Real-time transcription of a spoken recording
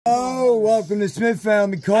welcome to Smith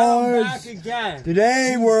Family Cards. I'm back again.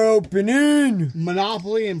 Today we're opening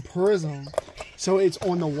Monopoly and Prizm. So it's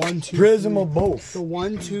on the 1, 2, Prizm 3. or both. The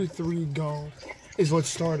 1, 2, 3 go is what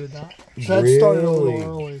started that. So that started a little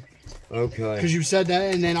early. Okay. Because you said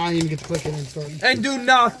that and then I didn't even get to click it and start. And do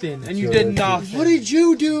nothing. And you did nothing. What did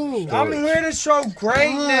you do? I'm here to show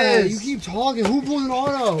greatness. You keep talking. Who pulled an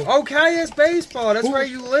auto? Okay, it's baseball. That's where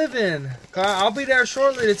you live in. I'll be there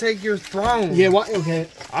shortly to take your throne. Yeah, what? Okay.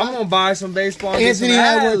 I'm going to buy some baseball and Anthony get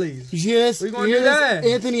some Edwards. Adleys. Yes. We're going to do that.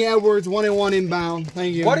 Anthony Edwards, 1-1 inbound.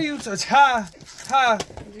 Thank you. What are you... Ha.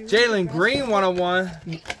 Jalen Green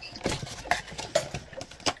 101.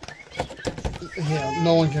 Yeah,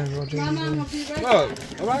 no one cares about Jalen Green.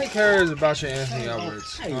 Look, nobody cares about your Anthony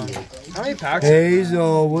Edwards. How many packs?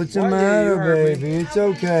 Hazel, what's the matter, hurt me? baby? It's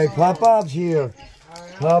okay. Pop-Pop's here.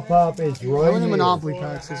 Pop-Pop is right How many here. Monopoly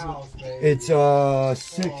packs is it? It's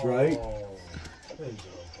 6, right?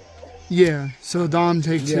 Yeah, so Dom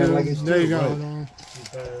take 2. like it's there you 2, go, right. Dom.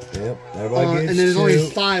 Yep, everybody gets And then there's 2. only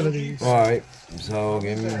 5 of these. Alright, so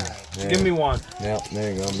give me... Yeah. Give me one. Yep,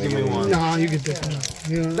 there you go. Give me one. Nah, you get this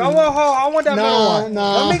one. No, I want that middle one.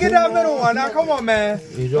 Nah. Let me get that middle one. Now, come on, man.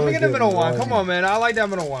 You Let me get the don't middle get one. one. Come on, man. I like that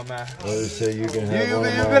middle one, man. Let's say you can have You've one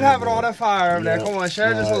of been mine. having all that fire over there. Yeah. Come on,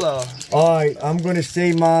 share just a little. Alright, I'm going to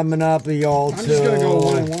save my Monopoly, y'all. I'm just going to go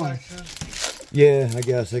 1-1. Yeah, I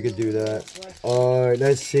guess I could do that. Alright,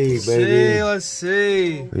 let's see, baby. Let's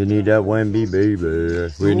see. We need that Wemby,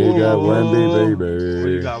 baby. We need that Wemby, baby. What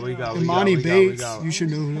you got? What you got? Imani Bates, you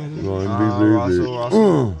should know who that is. Wemby, baby.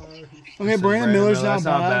 Russell. Okay, Brandon Miller's not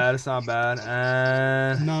bad. It's not bad.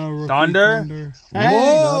 And Not a rookie. Thunder.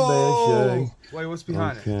 Hey! Not bad, Shay. Wait, what's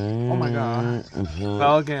behind it? Okay. Oh my God.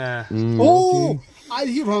 Pelican. Oh!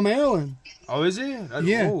 He's from Maryland. Oh, is he?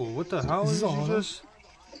 Yeah. Oh, what the hell is this?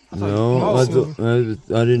 No,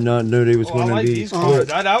 I did not know they was I going like to be. these cards.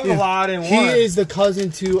 That was a lot in one. He is the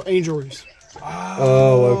cousin to Angel Reese.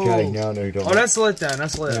 Oh, okay. Now I know you don't. Oh, that's lit then.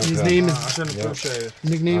 That's lit. Okay. His name I is, shouldn't appreciate it.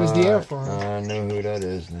 nickname is the Air Fryer. I know who that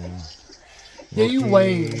is now. Yeah, you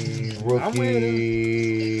wait.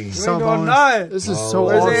 Rookie. So doing nothing. This is so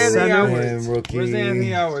Where's awesome. Anthony And Edwards? rookie. Where's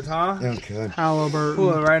Anthony Edwards, huh? Okay. Halliburton.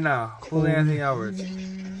 Pull it right now. Pull Anthony Edwards.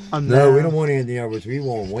 No, we don't want Anthony Edwards. We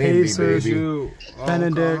want Wemby, Pacers, baby. You.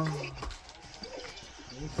 Benedict.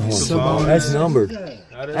 Oh, that's numbered.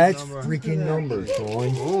 That's number. freaking numbered,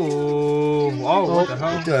 Sean. Ooh. Oh, what the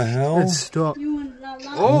hell? What the hell? It's stuck.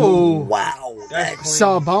 Oh. Wow. That's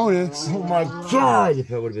Saw a bonus. Oh my God. If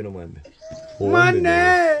that would have been a Wemby. Money.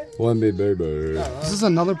 Wemby, baby. Is this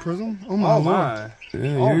another Prizm? Oh my Oh lord. my.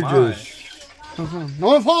 Yeah, Oh, you're my. just... Okay.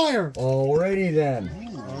 No fire! Alrighty then.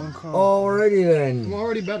 Okay. Alrighty I'm then.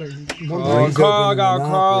 already better. Oh, He's Carl, open got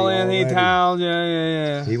Monopoly Carl, Anthony already. Towns.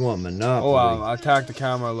 Yeah. He want Monopoly. Oh, I attacked the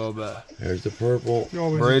camera a little bit. There's the purple.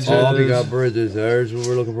 Bridges. Oh, we got Bridges. There's what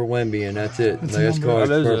we're looking for, Wemby, and that's it. That's Last a card's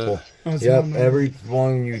number. That is purple. That's Yep, a number. every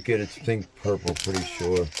one you get, it's pink purple, pretty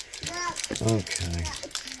sure. Okay.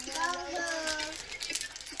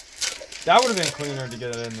 That would have been cleaner to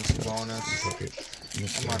get it in this bonus. Okay. I'm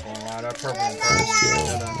not gonna lie, that purple and purple.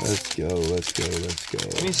 Let's go.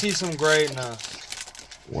 Let me see some greatness.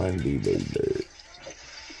 Wemby, baby.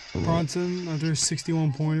 Bronson, after a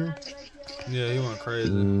 61 pointer. Yeah, he went crazy.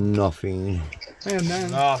 Nothing. Man,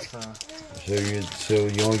 man. Nothing. So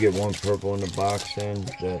you only get one purple in the box then?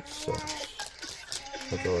 That sucks.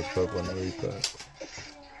 I thought it was purple in the repack.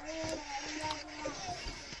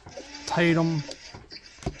 Tatum.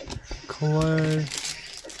 Clay.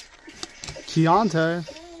 Keontae.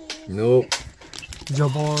 Nope.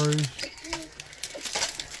 Jabari.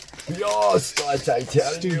 Yes, I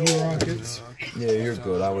tell Stevie Rockets. Yeah, you're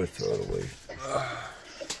good. I would throw it away.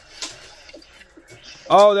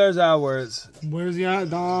 Oh, there's Edwards. Where's he at,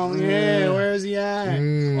 Dom? Yeah, where's he at?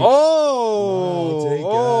 Oh,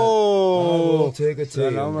 Take a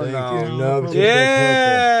Tatum. number Thank down. you. No, but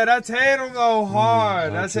yeah, that Tatum go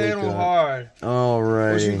hard. I'll That take Tatum that. hard. All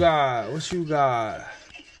right. What you got? What you got?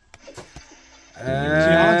 And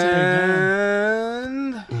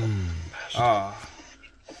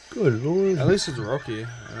Good Lord. at least it's a rookie.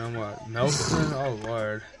 And what? Nelson? Oh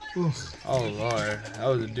Lord. Oh Lord. That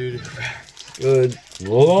was a dude. Good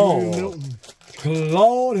Lord. Milton.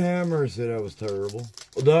 Claude Hammer said that was terrible.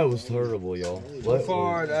 That was terrible, y'all. So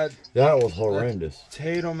far, that was horrendous.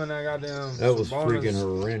 Tatum and that goddamn. That was bonus. freaking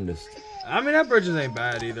horrendous. I mean, that Bridges ain't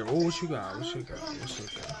bad either. Oh, what you got? What you got? What you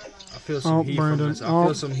got? I feel some heat Brandon. from this. I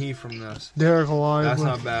feel some heat from this. Derek Alive. That's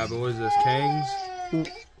not bad, but what is this? Kings?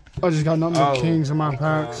 I just got nothing but Kings in my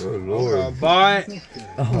packs. Good Lord. But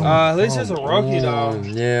at least it's a rookie, though.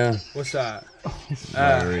 Yeah. What's that?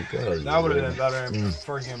 Very good. That would have been better than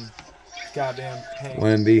freaking goddamn Kings.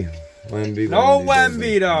 Wemby. Wemby. No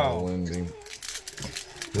Wemby, though. No Wemby.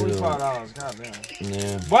 $45. Goddamn.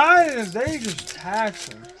 Yeah. Why is they just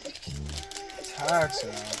taxing? Taxing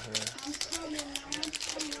out here.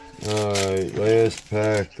 Alright, last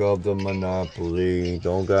pack of the Monopoly.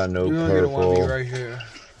 Don't got no You're gonna get a purple. Wemby right here.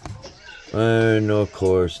 And of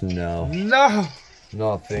course, no. No.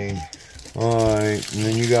 Nothing. Alright, and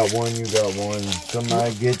then you got one.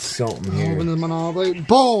 Somebody get something here. Open the Monopoly.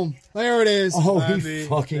 Boom! There it is. Oh, he Wemby.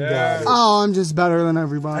 fucking Yeah. got it. Oh, I'm just better than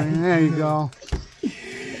everybody. There you go.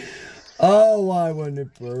 Oh, why wasn't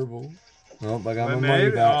it purple? Nope, I got my money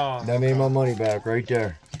Maybe? back. Oh, That made my money back right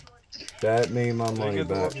there. That made my money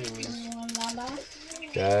back.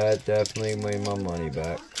 That definitely made my money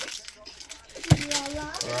back.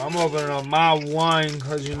 I'm opening up my wine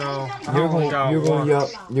because, you know, You're gonna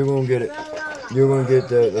get it. You're gonna get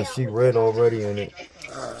that. I see red already in it.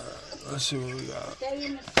 Let's see what we got.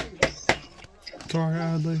 Sorry,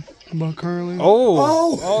 Adley. Buck Hurley.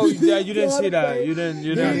 Oh, yeah, you didn't see that. You didn't.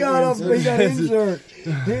 He got insert.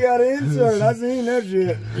 He got an insert. I seen that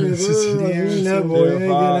shit. I seen that boy. He ain't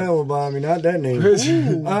getting that one by me. Not that name.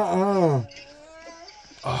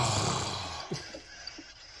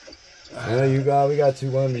 Yeah, we got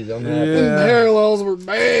 2 Wembys. I'm happy. Them parallels were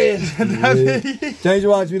bad. Thanks for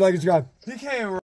watching. Like and subscribe. You can't